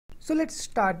So let's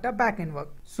start the backend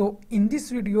work. So in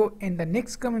this video and the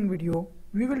next coming video,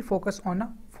 we will focus on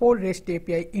a 4 REST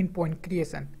API endpoint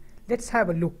creation. Let's have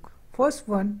a look. First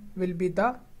one will be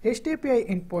the REST API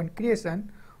endpoint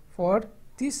creation for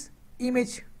this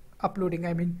image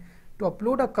uploading. To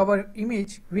upload a cover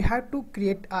image, we have to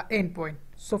create an endpoint.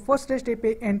 So first REST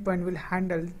API endpoint will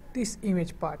handle this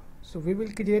image part. So we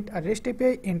will create a REST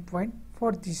API endpoint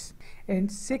for this,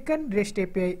 and second REST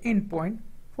API endpoint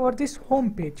for this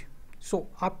home page. So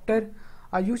after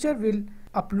a user will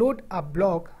upload a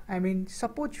blog,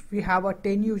 suppose we have a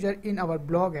 10 user in our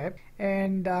blog app,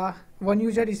 and one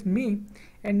user is me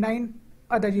and 9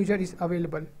 other user is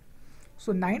available.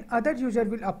 So 9 other user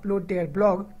will upload their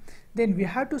blog, then we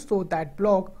have to show that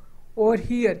blog over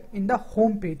here in the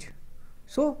home page.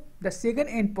 So the second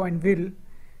endpoint will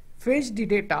fetch the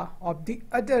data of the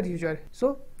other user.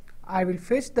 So I will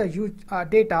fetch the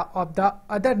data of the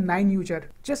other 9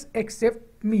 user just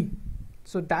except me.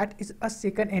 So that is a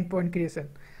second endpoint creation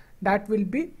that will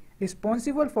be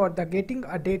responsible for the getting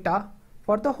a data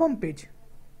for the home page.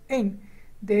 And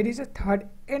there is a third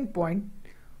endpoint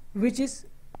which is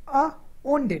a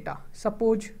own data.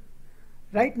 Suppose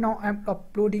right now I am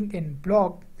uploading a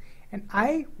blog and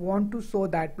I want to show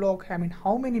that blog,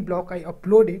 how many blog I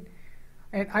uploaded,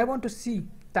 and I want to see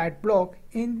that blog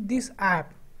in this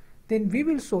app. Then we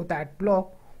will show that blog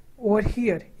over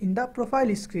here in the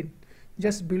profile screen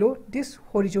just below this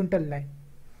horizontal line.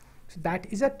 So that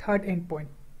is a third endpoint.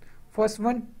 First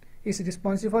one is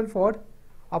responsible for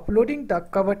uploading the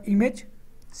cover image,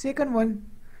 second one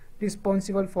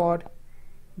responsible for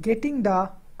getting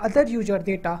the other user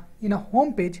data in a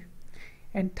home page,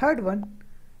 and third one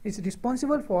is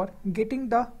responsible for getting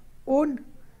the own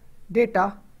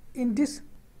data in this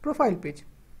profile page.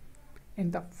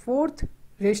 And the fourth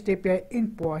REST API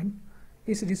endpoint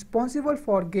is responsible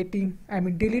for getting,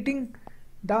 deleting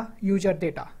the user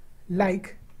data.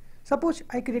 Like suppose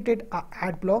I created a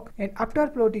ad blog, and after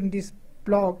uploading this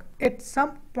blog, at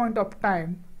some point of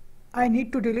time I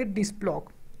need to delete this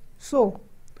blog. So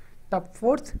the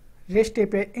fourth REST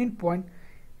API endpoint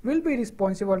will be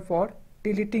responsible for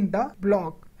deleting the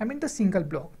blog, the single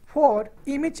blog. For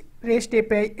image REST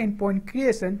API endpoint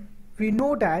creation, we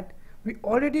know that we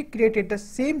already created the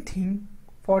same thing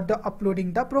for the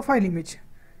uploading the profile image.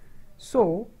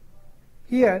 So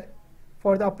here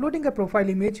for the uploading a profile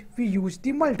image, we use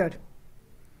the Multer.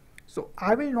 So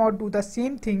I will not do the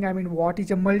same thing, what is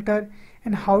a Multer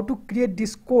and how to create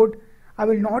this code, I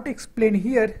will not explain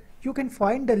here. You can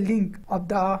find the link of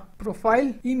the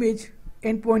profile image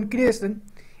endpoint creation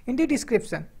in the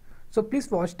description. So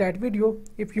please watch that video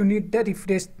if you need the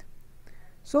refresh.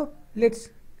 So let's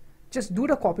just do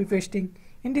the copy pasting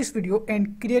in this video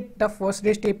and create the first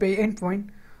REST API endpoint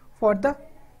for the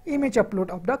image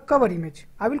upload of the cover image.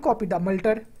 I will copy the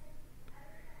Multer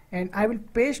and I will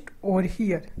paste over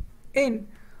here. And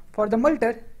for the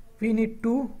Multer, we need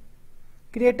to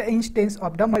create an instance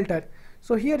of the Multer.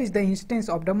 So here is the instance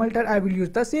of the Multer. I will use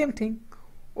the same thing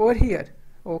over here.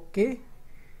 Okay,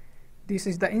 this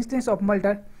is the instance of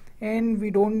Multer, and we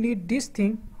don't need this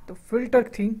thing, the filter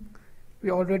thing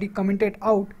we already commented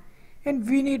out. And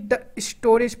we need the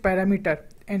storage parameter,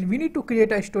 and we need to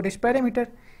create a storage parameter,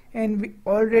 and we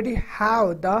already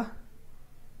have the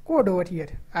code over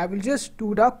here. I will just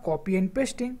do the copy and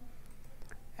pasting,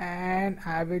 and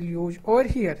I will use over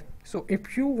here. So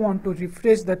if you want to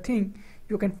refresh the thing,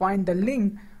 you can find the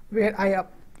link where I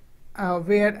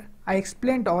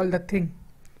explained all the thing.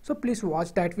 So please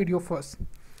watch that video first.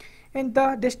 And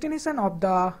the destination of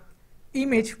the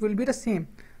image will be the same,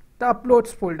 the uploads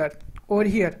folder over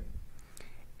here.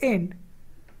 And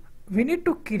we need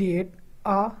to create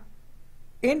a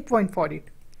endpoint for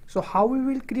it. So how we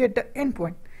will create the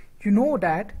endpoint? You know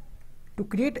that to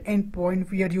create endpoint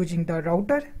we are using the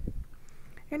router.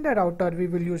 In the router we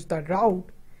will use the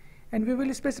route, and we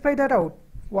will specify the route.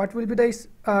 What will be the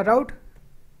route?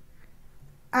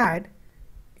 Add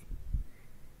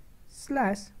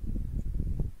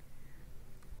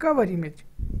 / cover image.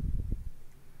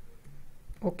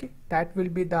 Okay, that will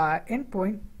be the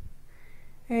endpoint.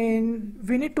 And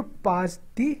we need to pass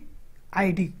the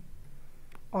ID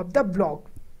of the blog.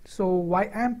 So why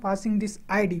I am passing this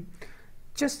ID?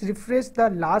 Just refresh the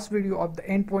last video of the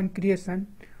endpoint creation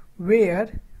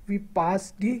where we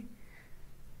pass these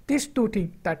two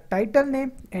things, the title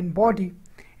name and body,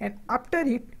 and after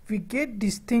it we get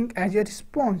this thing as a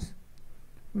response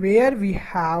where we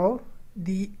have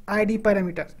the ID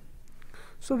parameter.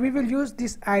 So we will use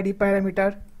this ID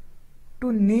parameter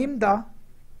to name the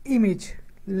image.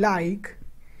 Like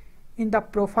in the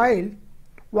profile,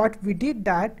 what we did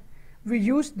that we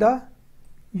used the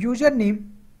username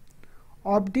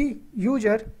of the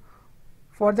user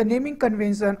for the naming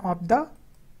convention of the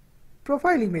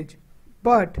profile image.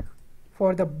 But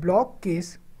for the block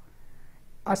case,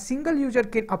 a single user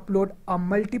can upload a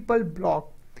multiple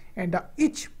block, and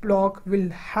each block will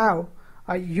have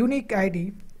a unique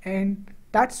ID, and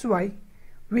that's why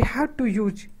we have to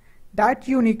use that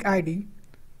unique ID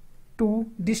to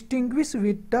distinguish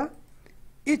with the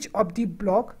each of the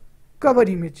block cover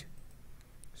image.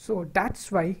 So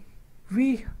that's why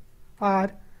we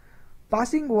are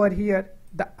passing over here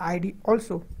the ID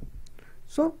also.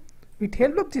 So with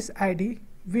help of this ID,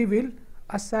 we will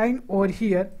assign over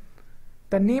here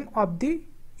the name of the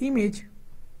image.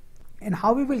 And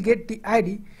how we will get the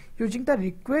ID? Using the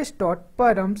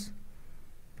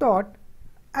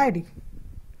request.params.id.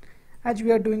 As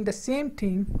we are doing the same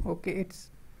thing, okay, it's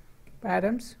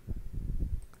params.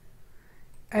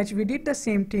 As we did the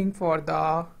same thing for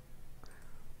the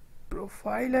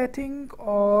profile, I think,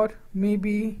 or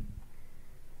maybe,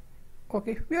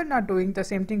 okay, we are not doing the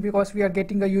same thing because we are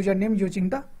getting a username using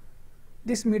the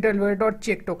this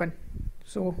middleware.check token.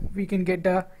 So we can get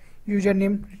the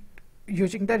username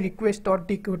using the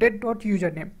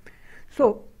request.decoded.username.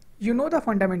 So you know the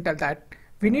fundamental that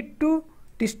we need to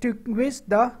distinguish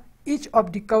the each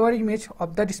of the cover image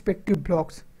of the respective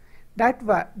blocks.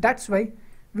 That's why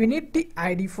we need the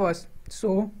ID first.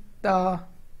 So the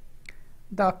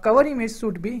cover image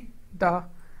should be the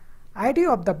ID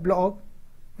of the block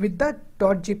with the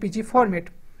 .jpg format.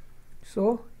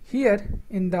 So here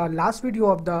in the last video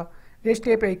of the REST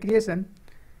API creation,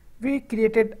 we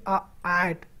created a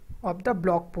ad of the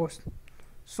blog post.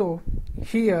 So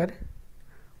here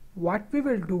what we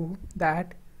will do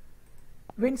that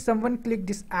when someone click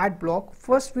this add block,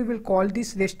 first we will call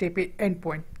this REST API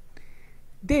endpoint.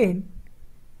 Then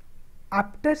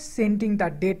after sending the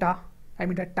data, I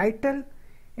mean the title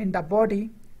and the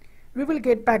body, we will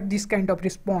get back this kind of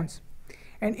response,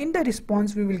 and in the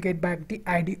response we will get back the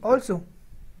ID also.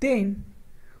 Then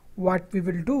what we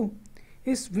will do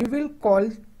is we will call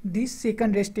this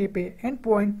second REST API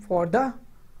endpoint for the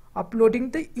uploading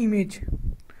the image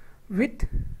with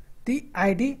the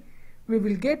ID we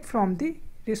will get from the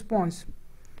response.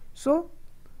 So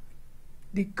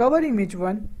the cover image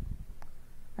one,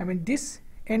 I mean this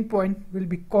endpoint will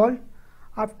be called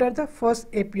after the first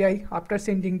API after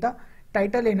sending the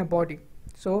title and a body.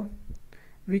 So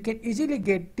we can easily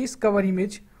get this cover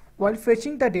image while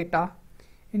fetching the data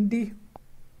in the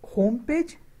home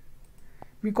page,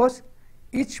 because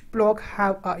each block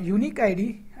have a unique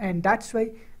ID, and that's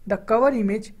why the cover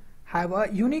image have a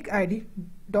unique ID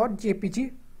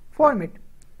 .jpg format.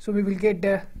 So we will get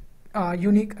the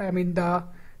the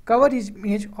cover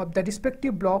image of the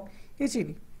respective block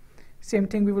easily. Same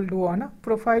thing we will do on a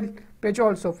profile page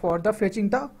also for the fetching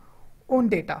the own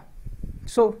data.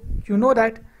 So you know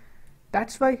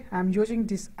that's why I'm using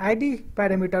this ID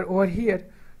parameter over here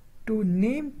to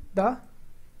name the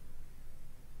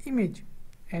image,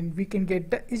 and we can get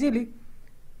the easily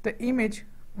the image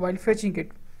while fetching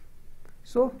it.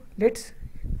 So let's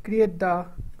create the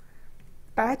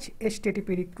patch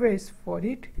HTTP request for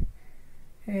it,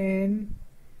 and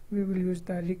we will use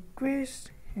the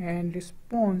request and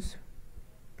response,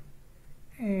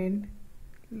 and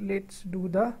let's do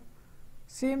the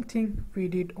same thing we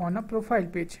did on a profile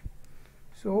page.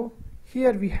 So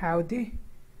here we have the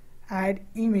add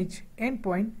image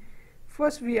endpoint.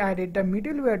 First we added the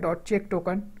middleware.check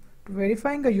token to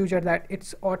verifying a user that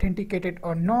it's authenticated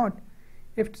or not.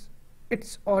 If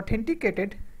it's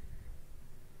authenticated,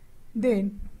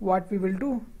 then what we will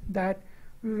do that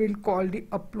we will call the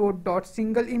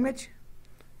upload.singleImage.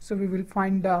 So we will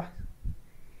find the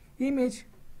image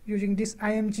using this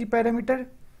img parameter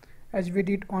as we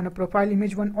did on a profile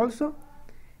image one also,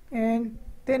 and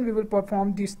then we will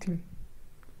perform this thing,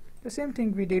 the same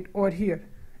thing we did over here.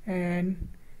 And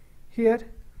here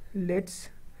let's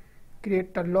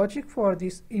create the logic for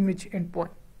this image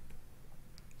endpoint.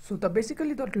 So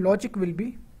basically the logic will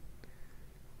be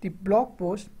the blog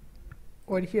post.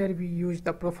 Over here we use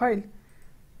the profile,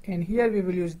 and here we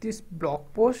will use this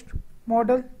blog post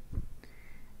model,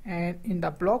 and in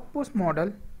the blog post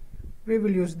model we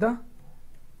will use the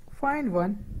find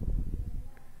one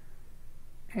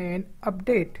and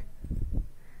update,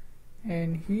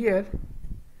 and here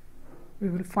we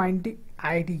will find the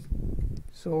ID.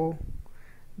 So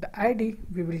the ID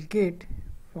we will get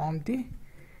from the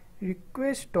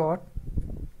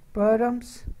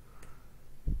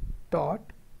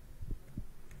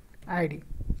request.params.id,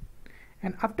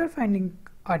 and after finding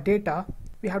our data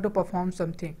we have to perform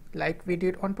something like we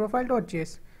did on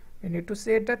profile.js. We need to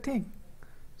set the thing.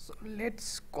 So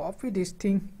let's copy this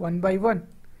thing one by one.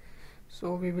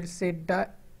 So we will set the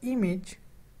image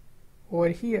over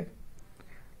here.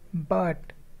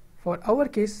 But for our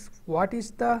case, what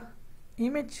is the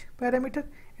image parameter?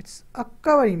 It's a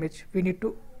cover image. We need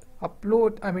to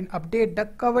update the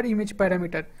cover image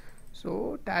parameter.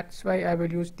 So that's why I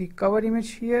will use the cover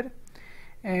image here,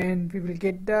 and we will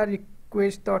get the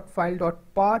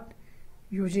request.file.path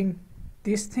using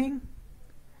this thing.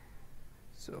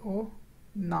 So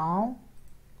now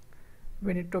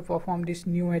we need to perform this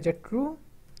new as a true.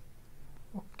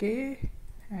 Okay,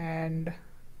 and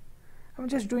I'm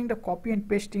just doing the copy and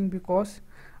pasting because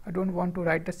I don't want to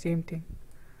write the same thing.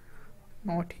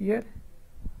 Not here,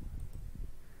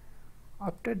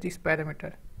 after this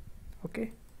parameter.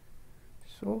 Okay,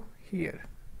 so here,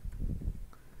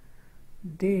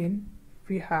 then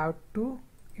we have to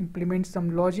implement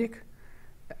some logic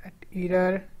that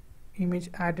error image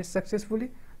added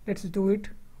successfully. Let's do it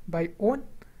by on.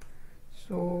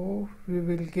 So we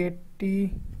will get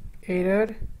the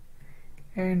error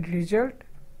and result.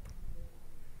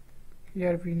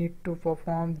 Here we need to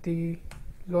perform the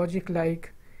logic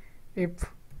like if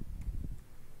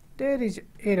there is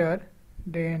error,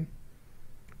 then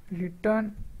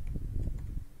return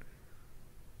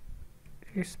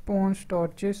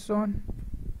response.json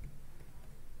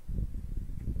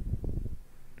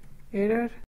error,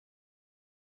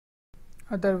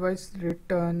 otherwise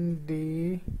return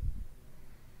the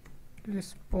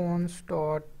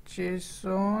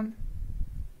response.json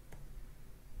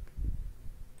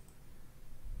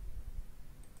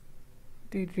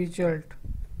the result.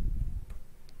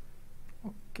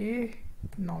 Okay,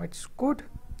 now it's good.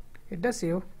 It does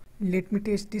save. Let me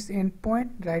test this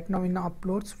endpoint. Right now in the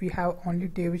uploads we have only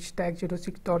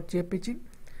davidstag06.jpg.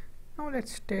 Now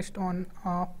let's test on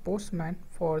a Postman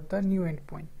for the new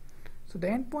endpoint. So the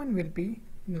endpoint will be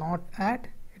not add,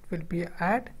 it will be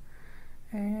add,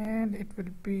 and it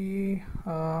will be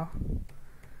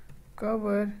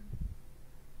cover.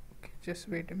 Okay, just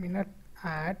wait a minute.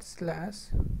 Add slash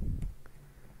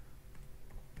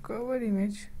cover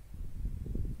image.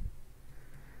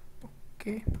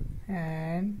 Okay,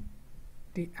 and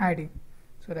the ID.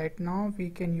 So right now we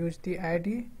can use the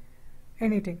ID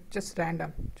anything, just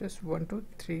random, just 1 2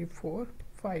 3 4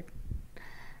 5.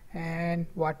 And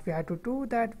what we have to do,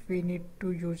 that we need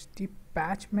to use the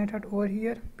patch method over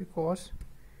here, because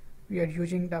we are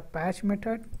using the patch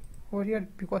method over here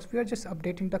because we are just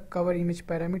updating the cover image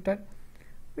parameter,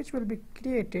 which will be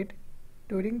created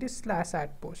during this slash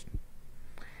add post.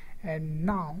 And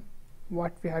now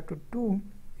what we have to do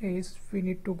is we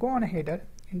need to go on a header.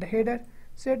 In the header,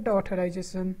 set the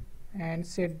authorization and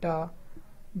set the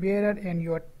bearer and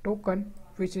your token,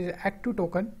 which is active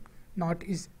token, not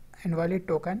is invalid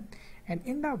token. And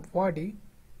in the body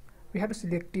we have to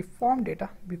select the form data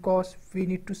because we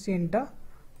need to send the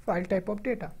file type of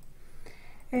data,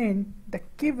 and the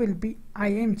key will be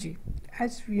img,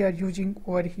 as we are using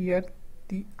over here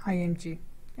the img,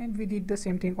 and we did the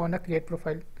same thing on the create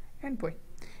profile endpoint.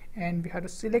 And we have to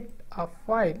select a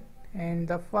file, and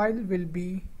the file will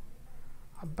be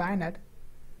a banner,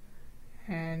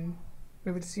 and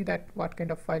we will see that what kind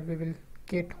of file we will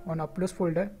get on uploads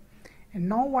folder. And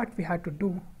now what we have to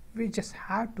do, we just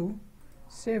have to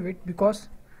save it, because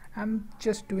I'm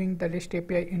just doing the REST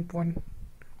API endpoint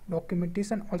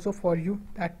documentation also for you,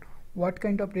 that what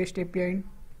kind of REST API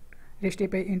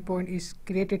endpoint is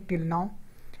created till now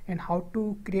and how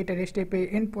to create a REST API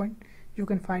endpoint. You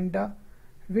can find the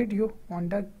video on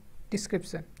the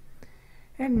description.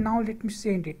 And now let me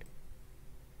send it,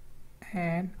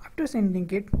 and after sending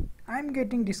it I'm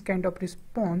getting this kind of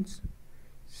response.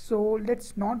 So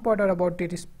let's not bother about the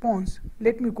response.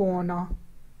 Let me go on a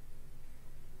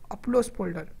uploads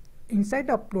folder. Inside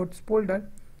the uploads folder,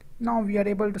 now we are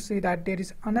able to see that there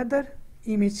is another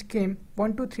image came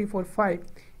 1 2 3 4 5.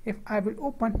 If I will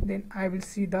open, then I will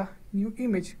see the new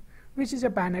image, which is a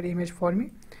banner image for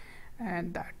me,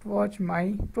 and that was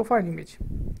my profile image.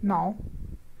 Now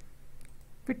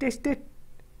we tested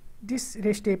this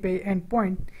REST API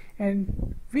endpoint,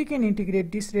 and we can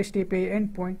integrate this REST API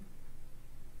endpoint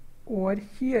over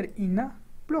here in a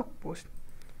blog post.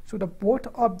 So the both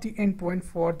of the endpoint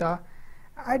for the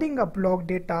adding a blog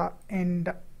data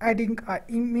and adding a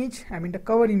image, the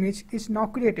cover image, is now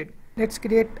created. Let's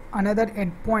create another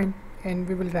endpoint and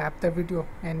we will wrap the video,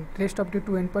 and rest of the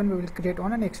two endpoint we will create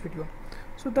on the next video.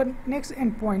 So the next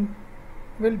endpoint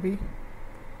will be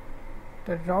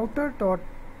the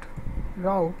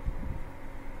router.route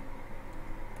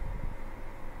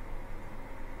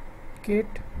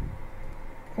get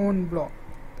on blog,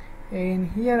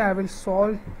 and here I will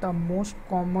solve the most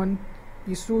common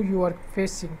issue you are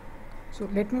facing. So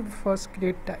let me first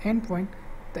create the endpoint.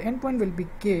 The endpoint will be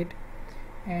get,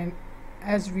 and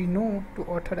as we know, to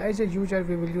authorize a user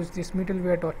we will use this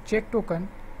middleware.check token,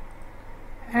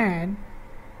 and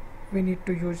we need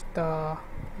to use the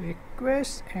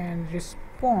request and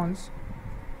response,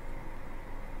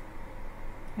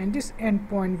 and this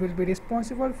endpoint will be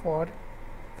responsible for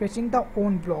fetching the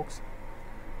own blocks.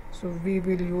 So we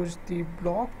will use the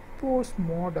blog post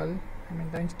model,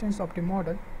 the instance of the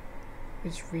model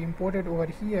which we imported over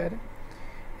here,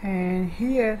 and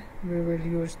here we will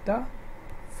use the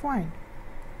find,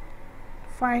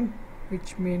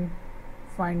 which means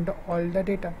find all the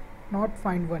data, not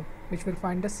find one, which will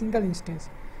find a single instance.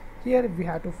 Here we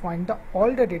have to find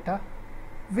all the data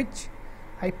which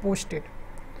I posted.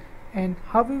 And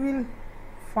how we will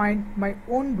find my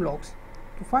own blocks?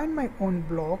 To find my own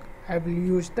block, I will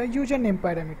use the username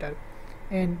parameter,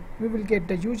 and we will get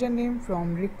the username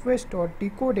from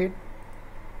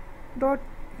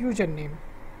request.decoded.username.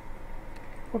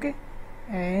 okay,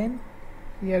 and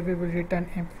here we will return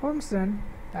a function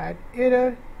that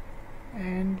error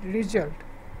and result.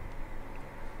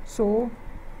 So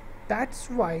that's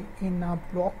why in a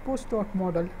blog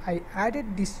post.model I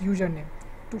added this username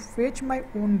to fetch my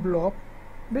own block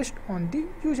based on the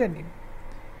username.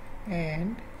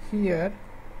 And here,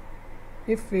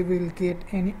 if we will get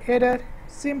any error,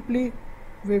 simply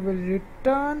we will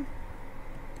return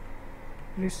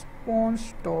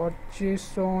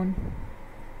response.json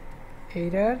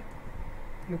error.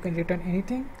 You can return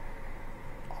anything,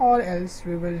 or else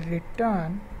we will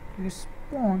return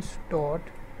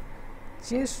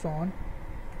response.json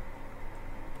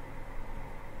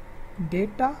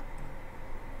data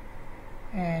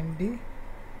and the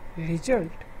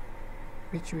result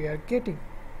which we are getting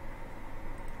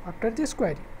after this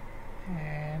query.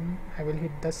 And I will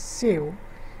hit the save,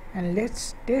 and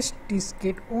let's test this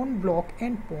get own block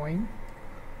endpoint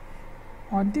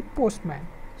on the Postman.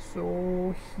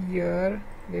 So here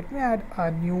let me add a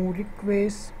new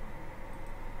request,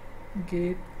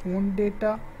 get own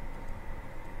data.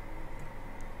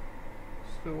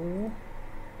 So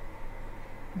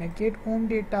in a get own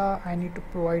data I need to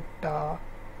provide the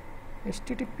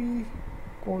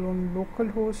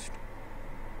http://localhost.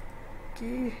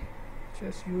 Okay,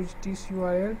 just use this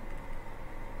URL,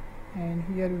 and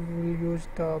here we will use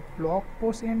the blog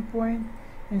post endpoint.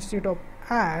 Instead of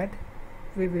add,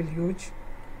 we will use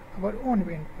our own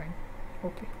endpoint.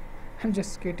 Okay, I'm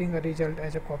just getting a result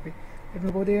as a copy. Let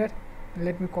me go there,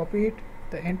 let me copy it,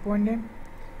 the endpoint name,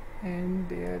 and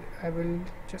there I will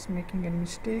just making a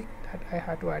mistake that I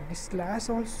had to add this slash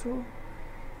also.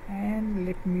 And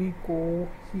let me go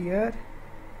here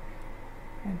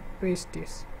and paste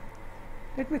this.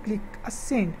 Let me click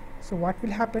ascend. So what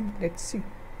will happen? Let's see.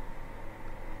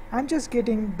 I'm just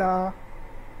getting the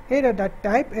error that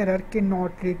type error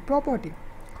cannot read property.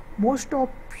 Most of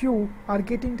you are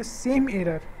getting the same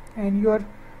error, and you are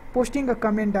posting a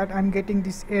comment that I'm getting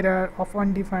this error of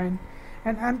undefined,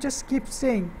 and I'm just keep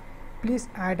saying please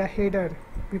add a header,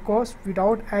 because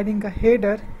without adding a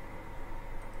header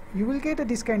you will get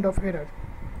this kind of error.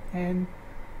 And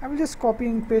I will just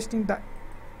copying pasting the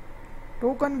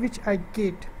token which I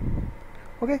get.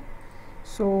 Okay,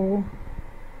 so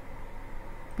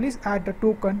please add the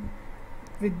token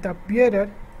with the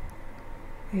bearer,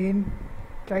 and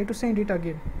try to send it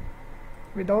again.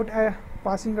 Without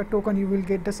passing a token you will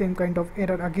get the same kind of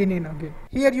error again and again.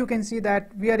 Here you can see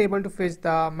that we are able to fetch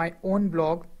my own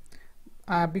block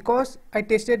because I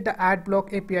tested the add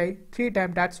block API 3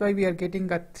 times. That's why we are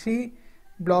getting a 3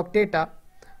 block data,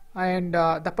 and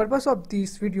the purpose of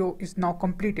this video is now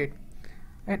completed.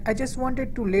 And I just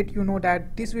wanted to let you know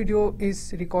that this video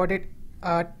is recorded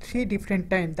 3 different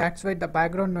times. That's why the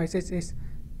background noises is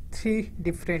 3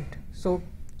 different. So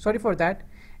sorry for that.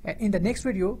 In the next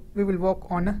video we will work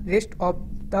on the rest of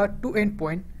the 2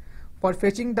 endpoint for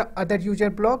fetching the other user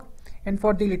block and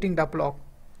for deleting the block.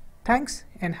 Thanks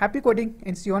and happy coding,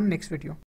 and see you on next video.